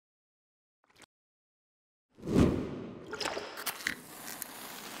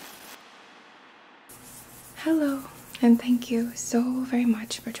Hello, and thank you so very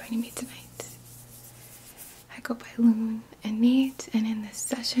much for joining me tonight. I go by Loon and Nate, and in this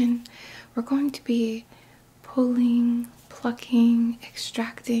session, we're going to be pulling, plucking,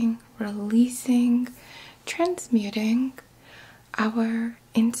 extracting, releasing, transmuting our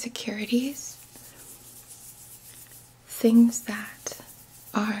insecurities, things that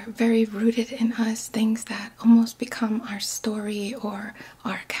are very rooted in us, things that almost become our story or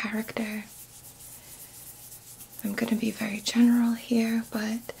our character. I'm going to be very general here,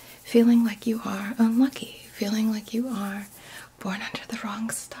 but feeling like you are unlucky, feeling like you are born under the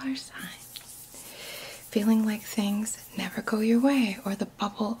wrong star sign, feeling like things never go your way or the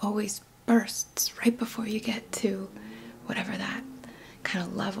bubble always bursts right before you get to whatever that kind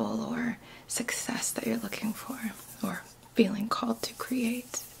of level or success that you're looking for or feeling called to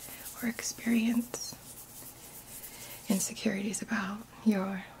create or experience. Insecurities about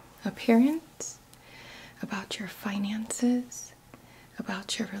your appearance, about your finances,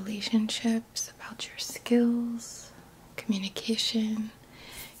 about your relationships, about your skills, communication,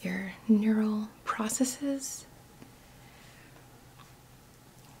 your neural processes.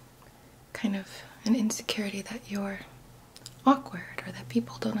 Kind of an insecurity that you're awkward or that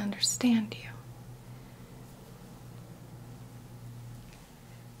people don't understand you.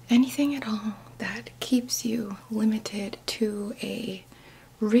 Anything at all that keeps you limited to a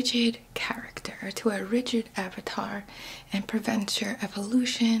rigid character, to a rigid avatar, and prevents your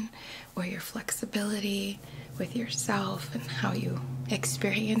evolution or your flexibility with yourself and how you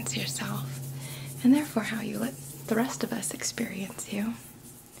experience yourself, and therefore how you let the rest of us experience you.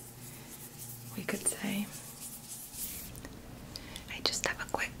 We could say. I just have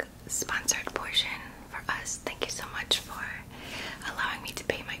a quick sponsored portion for us. Thank you so much for allowing me to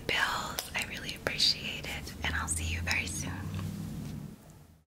pay my bills. I really appreciate it, and I'll see you very soon.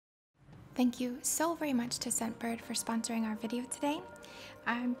 Thank you so very much to Scentbird for sponsoring our video today.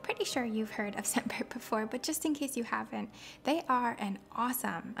 I'm pretty sure you've heard of Scentbird before, but just in case you haven't, they are an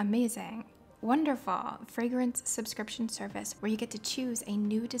awesome, amazing, wonderful fragrance subscription service where you get to choose a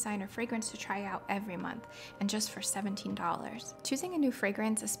new designer fragrance to try out every month, and just for $17. Choosing a new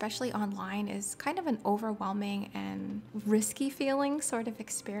fragrance, especially online, is kind of an overwhelming and risky feeling sort of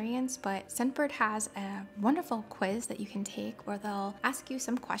experience, but Scentbird has a wonderful quiz that you can take where they'll ask you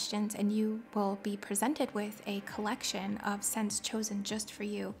some questions and you will be presented with a collection of scents chosen just for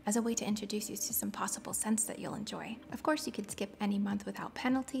you as a way to introduce you to some possible scents that you'll enjoy. Of course, you could skip any month without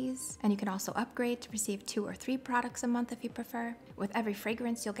penalties, and you can also upgrade to receive 2 or 3 products a month if you prefer. With every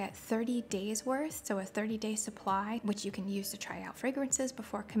fragrance, you'll get 30 days worth, so a 30-day supply, which you can use to try out fragrances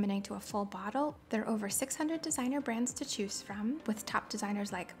before committing to a full bottle. There are over 600 designer brands to choose from, with top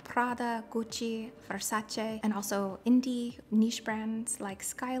designers like Prada, Gucci, Versace, and also indie niche brands like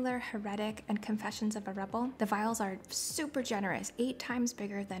Skylar, Heretic, and Confessions of a Rebel. The vials are super generous, 8 times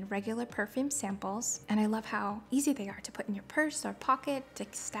bigger than regular perfume samples, and I love how easy they are to put in your purse or pocket, to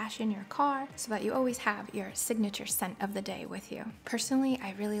stash in your car, so that you always have your signature scent of the day with you. Personally,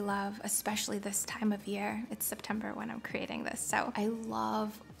 I really love, especially this time of year, it's September when I'm creating this, so I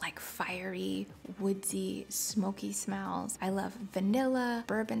love like fiery, woodsy, smoky smells. I love vanilla,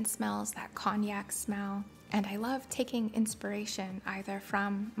 bourbon smells, that cognac smell. And I love taking inspiration either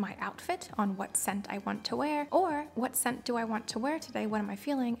from my outfit on what scent I want to wear, or what scent do I want to wear today, what am I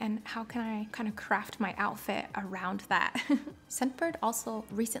feeling, and how can I kind of craft my outfit around that. Scentbird also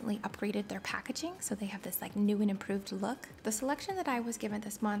recently upgraded their packaging, so they have this like new and improved look. The selection that I was given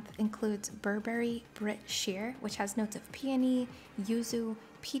this month includes Burberry Brit Sheer, which has notes of peony, yuzu,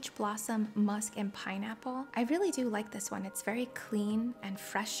 peach blossom, musk, and pineapple. I really do like this one. It's very clean and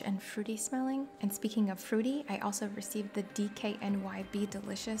fresh and fruity smelling. And speaking of fruity, I also received the DKNY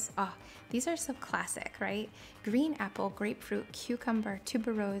Delicious. Oh, these are so classic, right? Green apple, grapefruit, cucumber,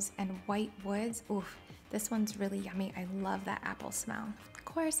 tuberose, and white woods. Oof, this one's really yummy. I love that apple smell. Of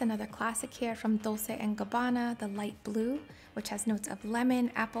course, another classic here from Dolce & Gabbana, the light blue, which has notes of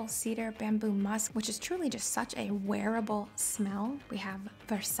lemon, apple, cedar, bamboo, musk, which is truly just such a wearable smell. We have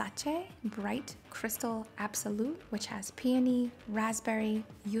Versace Bright Crystal Absolute, which has peony, raspberry,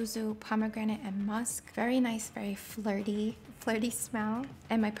 yuzu, pomegranate, and musk. Very nice, very flirty smell.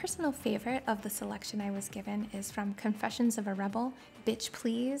 And my personal favorite of the selection I was given is from Confessions of a Rebel, Bitch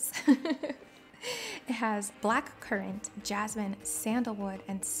Please. It has black currant, jasmine, sandalwood,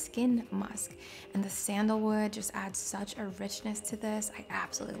 and skin musk. And the sandalwood just adds such a richness to this. I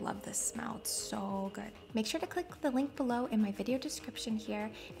absolutely love this smell. It's so good. Make sure to click the link below in my video description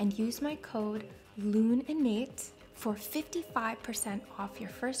here and use my code LOONANDNATE for 55% off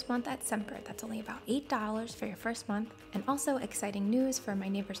your first month at Scentbird. That's only about $8 for your first month. And also exciting news for my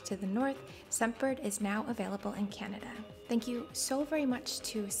neighbors to the north, Scentbird is now available in Canada. Thank you so very much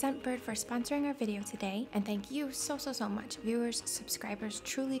to Scentbird for sponsoring our video today. And thank you so much. Viewers, subscribers,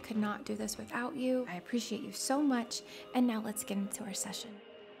 truly could not do this without you. I appreciate you so much. And now let's get into our session.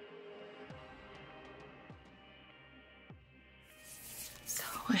 So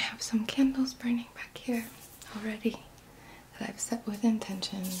I have some candles burning back here already that I've set with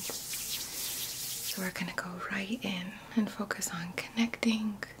intention. So we're gonna go right in and focus on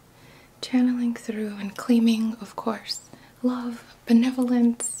connecting, channeling through, and claiming, of course, love,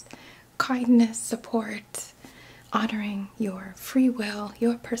 benevolence, kindness, support, honoring your free will,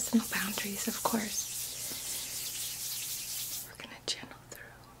 your personal boundaries, of course. We're gonna channel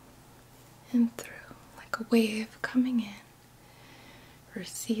through and through like a wave coming in,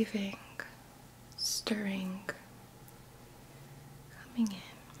 receiving, stirring, coming in.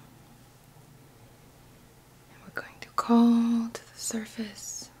 And we're going to call to the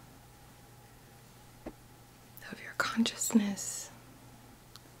surface of your consciousness,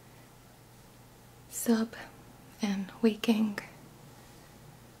 sub and waking.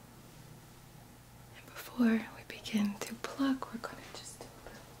 And before we begin to pluck, we're going to just do a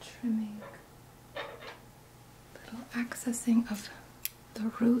little trimming, little accessing of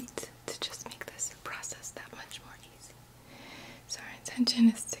the root to just make this process that much more easy. So our intention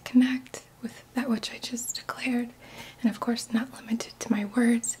is to connect with that which I just declared, and of course not limited to my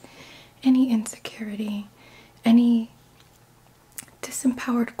words, any insecurity, any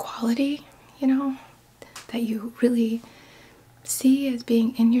disempowered quality, that you really see as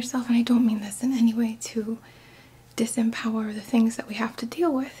being in yourself. And I don't mean this in any way to disempower the things that we have to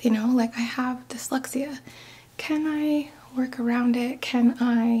deal with, like I have dyslexia. Can I work around it? Can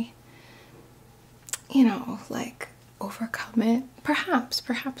I, overcome it? Perhaps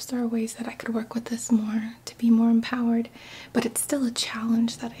there are ways that I could work with this more to be more empowered, but it's still a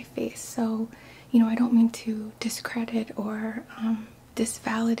challenge that I face. So, I don't mean to discredit or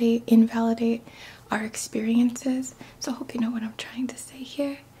invalidate our experiences. So I hope you know what I'm trying to say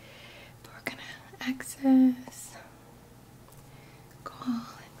here. But we're gonna access, call,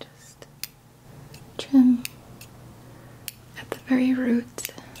 and just trim at the very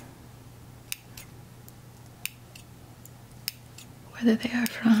root, whether they are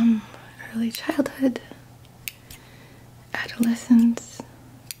from early childhood, adolescence,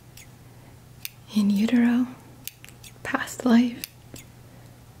 in utero, past life,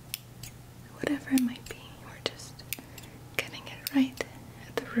 whatever it might be. We're just getting it right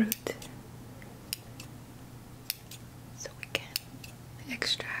at the root so we can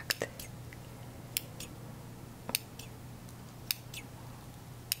extract.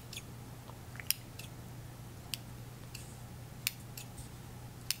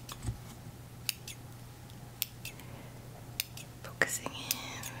 Focusing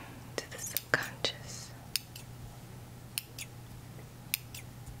in to the subconscious.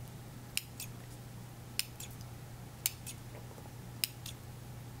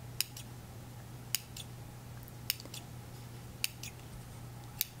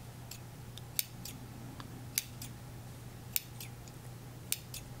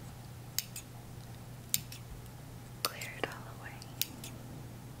 Clear it all away.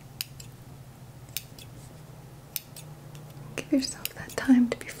 Give yourself that time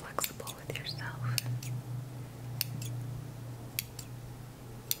to be flexible with yourself.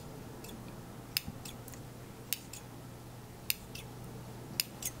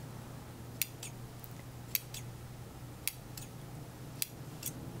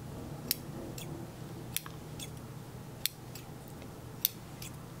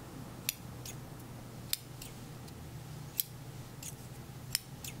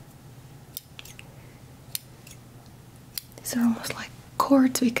 These are almost like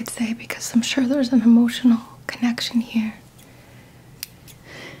chords, we could say, because I'm sure there's an emotional connection here.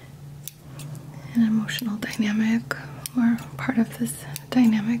 An emotional dynamic, or part of this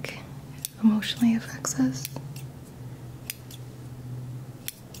dynamic emotionally affects us.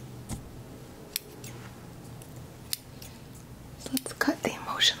 So let's cut the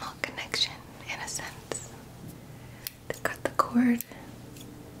emotional connection, in a sense. To cut the cord.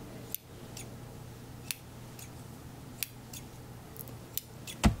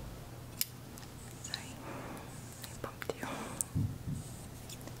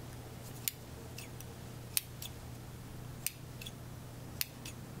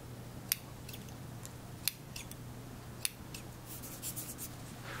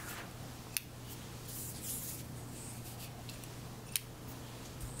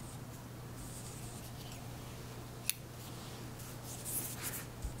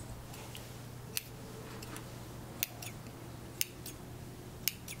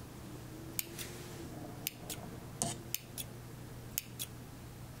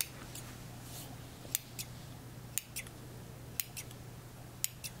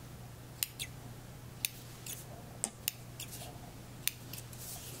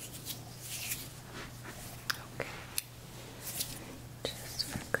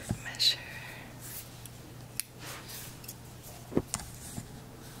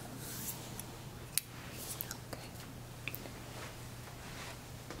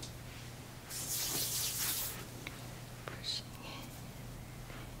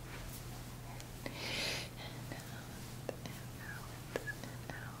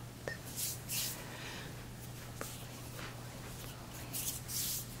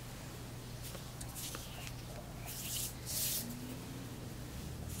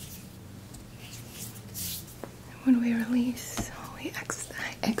 when we release, when we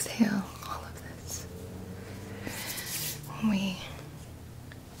exhale all of this, when we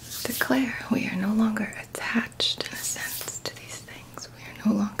declare we are no longer attached in a sense to these things, we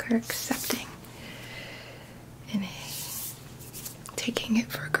are no longer accepting in a taking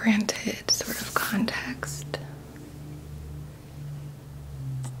it for granted sort of context.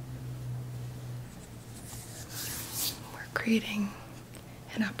 We're creating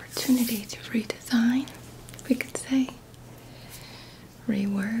an opportunity to redesign, we could say,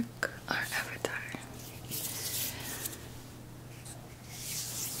 rework our avatar.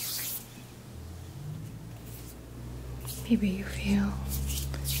 Maybe you feel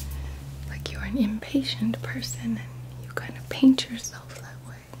like you're an impatient person and you kind of paint yourself that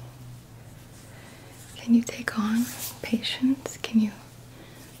way. Can you take on patience? Can you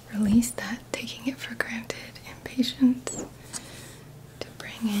release that taking it for granted impatience to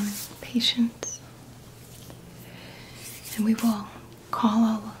bring in patience? And we will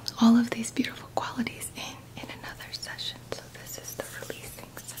call all of these beautiful qualities in another session. So this is the releasing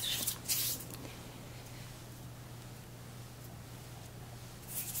session.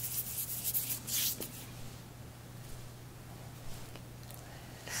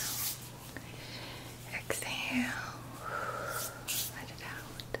 Exhale. Let it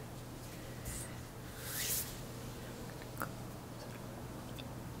out.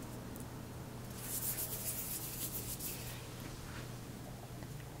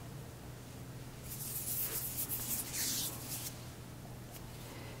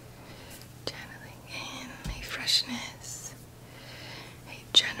 Channeling in a freshness, a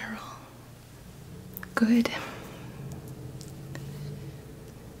general good,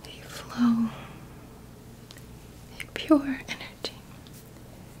 a flow, a pure energy.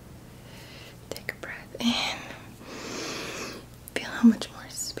 Take a breath in. Feel how much more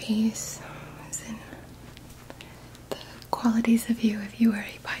space is in the qualities of you if you were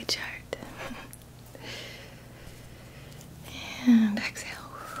a pie chart. And exhale.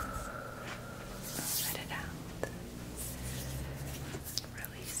 Let it out.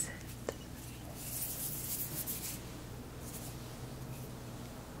 Release it.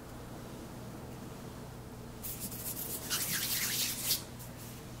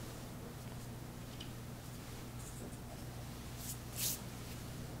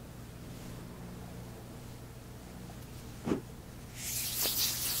 I'm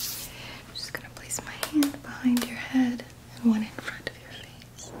just going to place my hand behind your head and one in front of your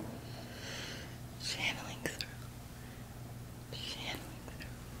face. Channeling through. Channeling through.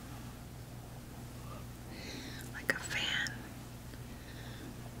 Like a fan.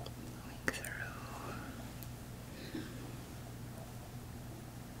 Blowing through.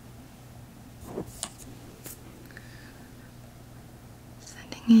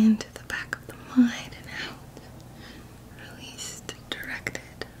 Sending into the back of the mind and out. Released, directed.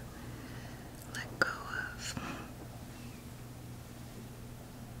 Let go of.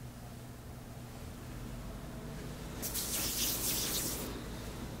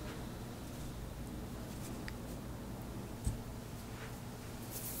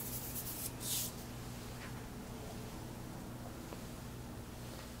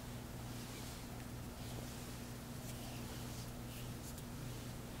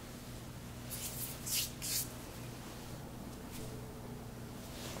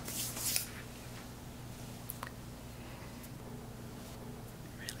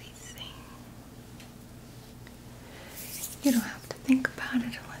 Releasing. You don't have to think about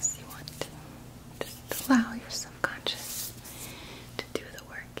it unless you want to. Just allow your subconscious to do the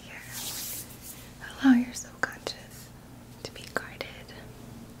work here. Allow your subconscious to be guided,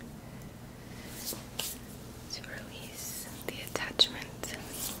 to release the attachment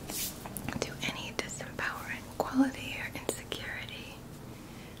to any disempowering quality or insecurity.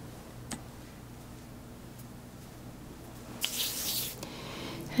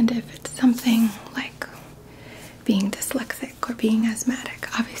 And if it's something like being dyslexic or being asthmatic,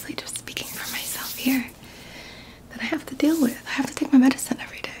 obviously just speaking for myself here, that I have to deal with. I have to take my medicine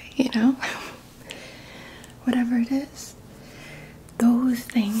every day, you know? Whatever it is. Those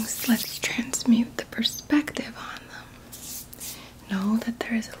things, let's transmute the perspective on them. Know that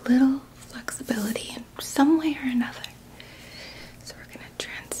there is a little flexibility in some way or another. So we're going to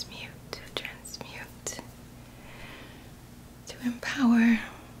transmute, to empower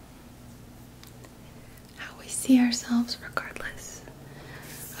how we see ourselves regardless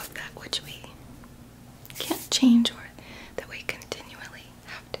of that which we can't change or that we continually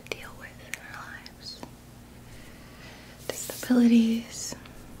have to deal with in our lives. Disabilities,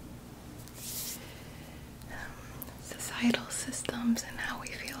 societal systems and how we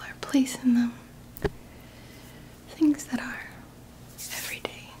feel our place in them.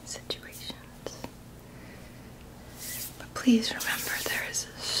 please remember there is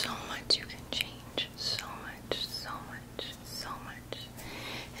so much you can change. So much, so much, so much.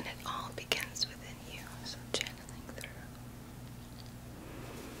 And it all begins within you. So channeling through.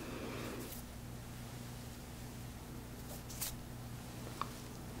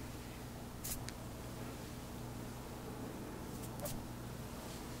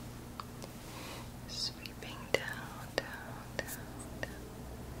 Sweeping down, down, down, down.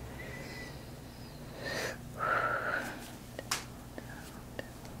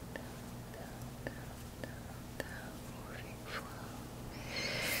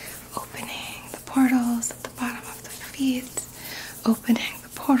 Opening the portals at the bottom of the feet, opening the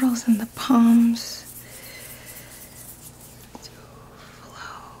portals in the palms to flow,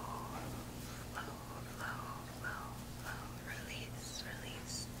 flow, flow, flow, flow, release,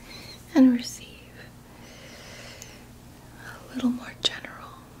 release, and receive. A little more general,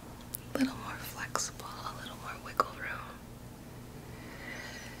 a little more flexible, a little more wiggle room.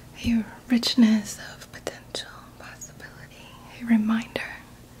 A richness of potential, possibility, a reminder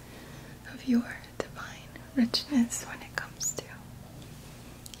of your divine richness when it comes to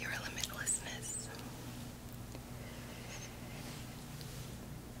your limitlessness.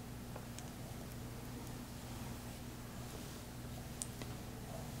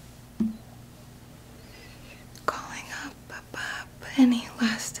 Calling up any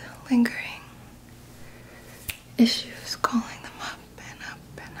last lingering issues, calling them up and up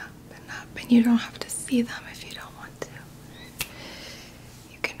and up and up, and you don't have to see them if you don't want to.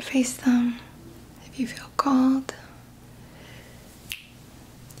 You can face them if you feel called.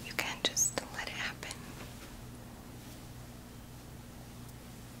 You can just let it happen.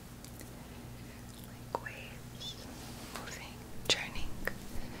 Like waves, moving, churning.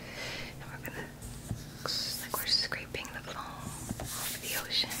 And we're gonna, like we're scraping the foam off the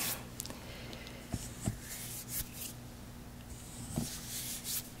ocean.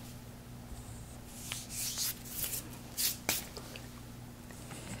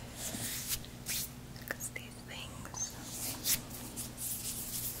 Because these things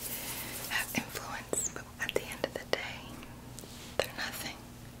have influence, but at the end of the day, they're nothing.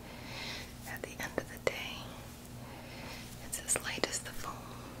 At the end of the day, it's as light as the foam.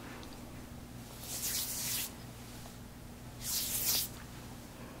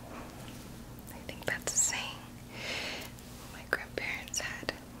 I think that's a saying my grandparents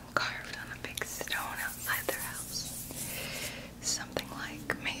had carved on a big stone outside their house. Something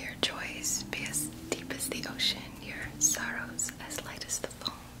like, may your joys be as deep as the ocean, your sorrows as light as the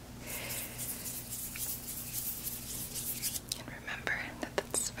foam. And remember that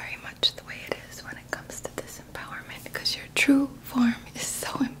that's very much the way it is when it comes to this empowerment, because your true form is so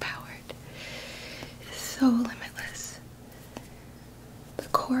empowered. It is so limitless. The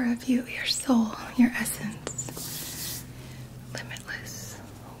core of you, your soul, your essence, limitless,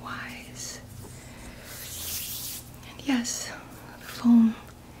 wise. And yes, the foam,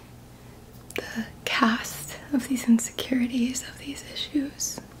 the cast of these insecurities, of these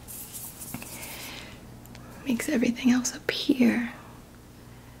issues, makes everything else appear.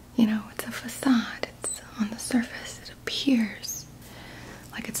 You know, it's a facade, it's on the surface, it appears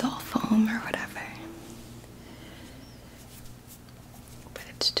like it's all foam or whatever. But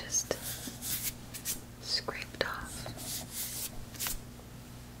it's just scraped off.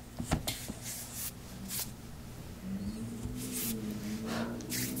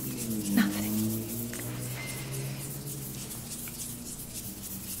 Nothing.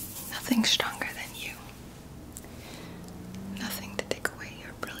 Nothing stronger than you. Nothing to take away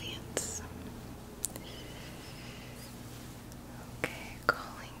your brilliance. Okay,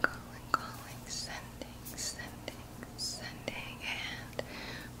 calling, calling, calling, sending, sending, sending, and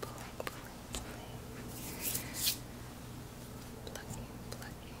pulling, pulling, pulling. Plucking,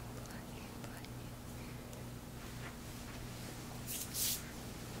 plucking, plucking, plucking.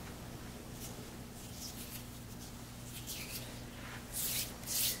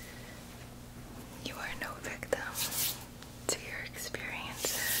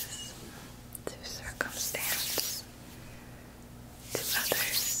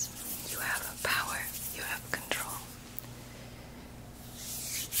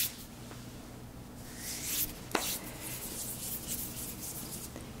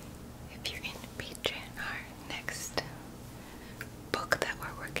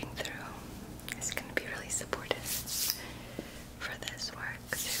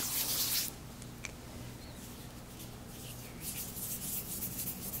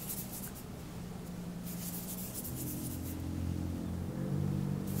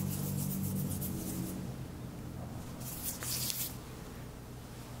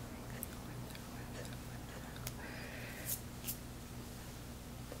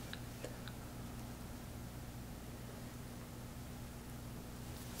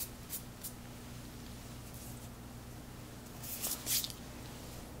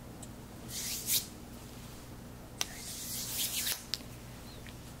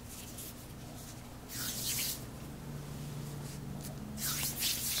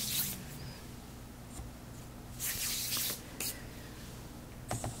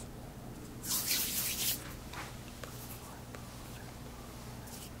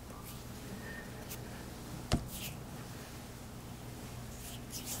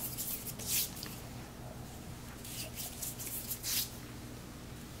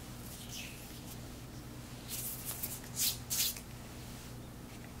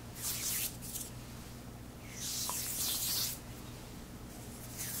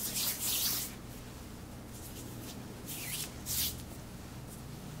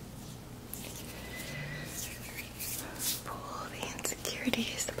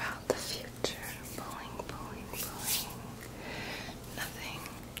 insecurities about the future. Pulling, pulling, pulling. Nothing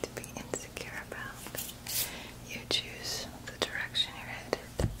to be insecure about. You choose the direction you're headed.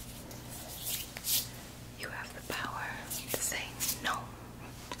 You have the power to say, no,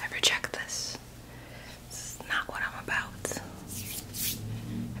 I reject this. This is not what I'm about.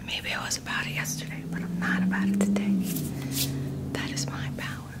 And maybe I was about it yesterday, but I'm not about it today. That is my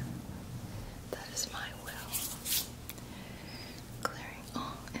power. That is my will. Clearing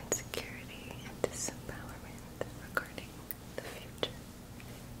all insecurity and disempowerment regarding the future.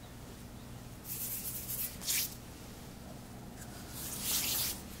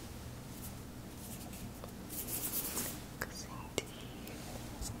 Focusing deep.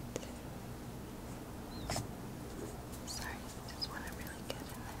 Sorry, just want to really get in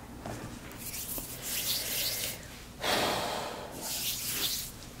there.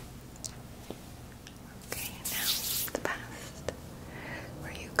 Okay, now the past.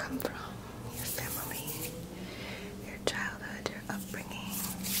 Where you come from, your family, your childhood, your upbringing,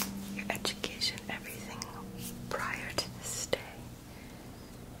 your education, everything prior to this day.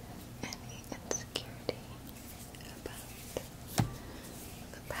 Any insecurity about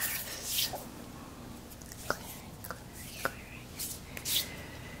the past. Clearing, clearing, clearing.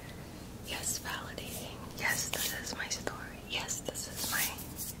 Yes, validating. Yes, this is my story. Yes, this is my...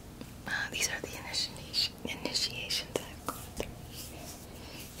 these are the initiations I've gone through.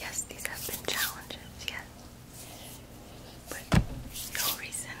 Yes, these have been challenges, yes. But no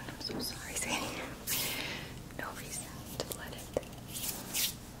reason, I'm so sorry, Sadie. No reason to let it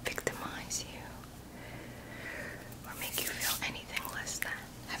victimize you or make you feel anything less than.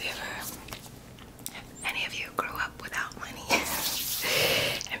 Have any of you grew up without money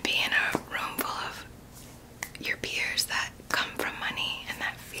and be in a room full of your peers that come from money and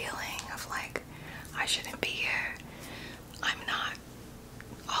that feeling of like, I shouldn't be here, I'm not,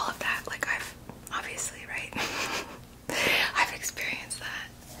 all of that, like I've, obviously, right? I've experienced that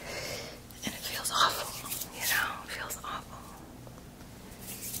and it feels awful, you know, it feels awful.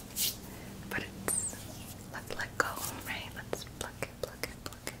 But it's, let's let go, right? Let's pluck it, pluck it,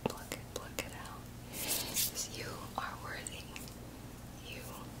 pluck it, pluck it, pluck it out. Because you are worthy. You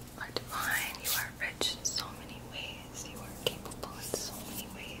are divine. You are rich in so many ways. You are capable in so many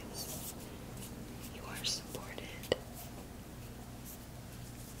ways. You are supported.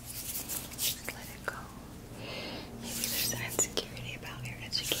 Just let it go. Maybe there's an insecurity about your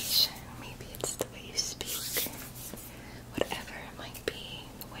education. Maybe it's the way you speak. Whatever it might be,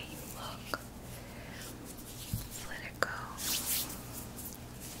 the way you look. Just let it go.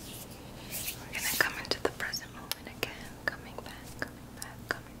 We're gonna come into the present moment again. Coming back, coming back,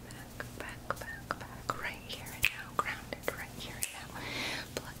 coming back, back, back, back. Right here and now. Grounded right here and now.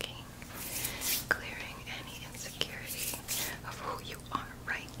 Plucking, clearing any insecurity of who you are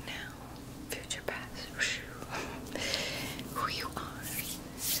right now. Future, past, who you are.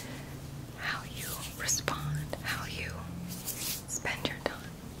 How you respond. How you spend your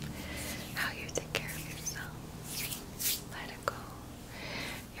time. How you take care of yourself. Let it go.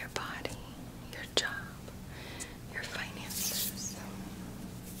 Your body, your job, your finances,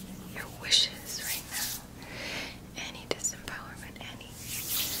 your wishes right now. Any disempowerment, any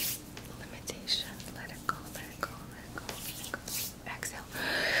limitation. Let it go, let it go, let it go, let it go. Exhale.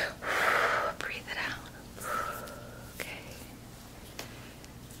 Breathe it out. Okay.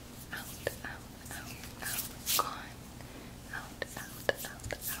 Out, out, out, out. Gone. Out, out,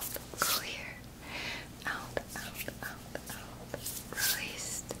 out, out. Clear. Out, out, out, out.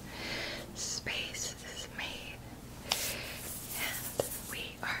 Released. Space is made. And we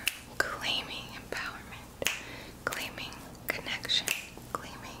are claiming empowerment, claiming connection,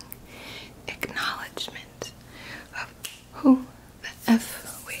 claiming acknowledgement of who the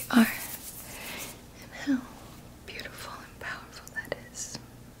F we are and how beautiful and powerful that is.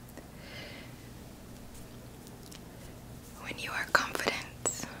 When you are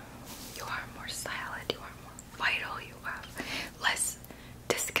confident, you are more silent, you are more vital, you have less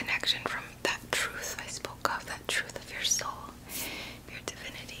disconnection from that truth I spoke of, that truth of your soul, your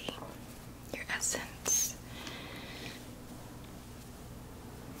divinity, your essence.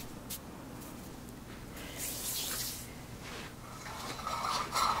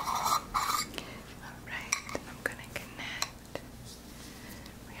 Alright, I'm gonna connect.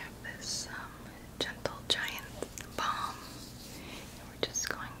 We have this gentle giant balm. And we're just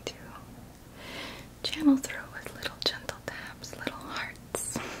going to channel through with little gentle taps, little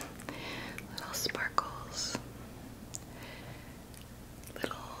hearts, little sparkles,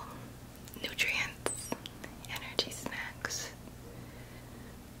 little nutrients, energy snacks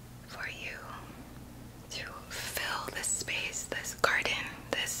for you to fill this space, this garden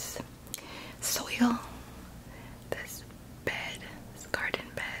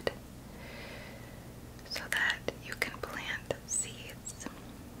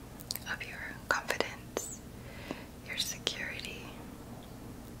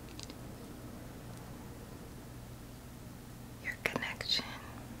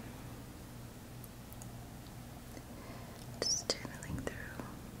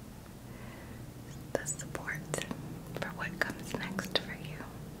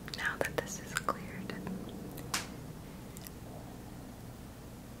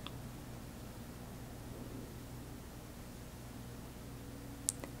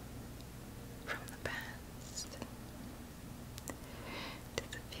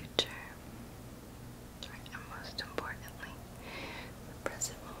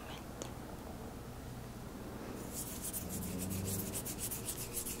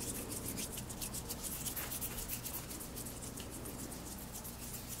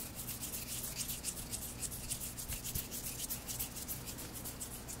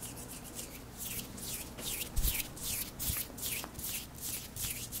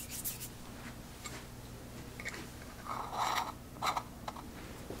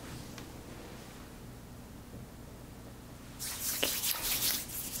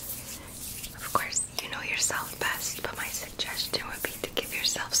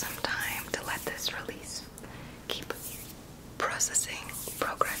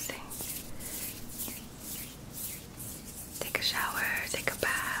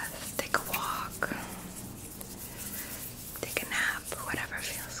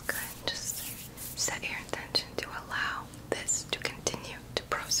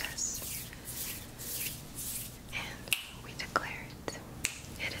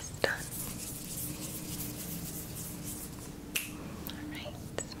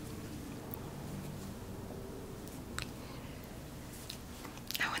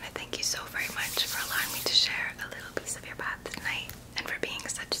you so very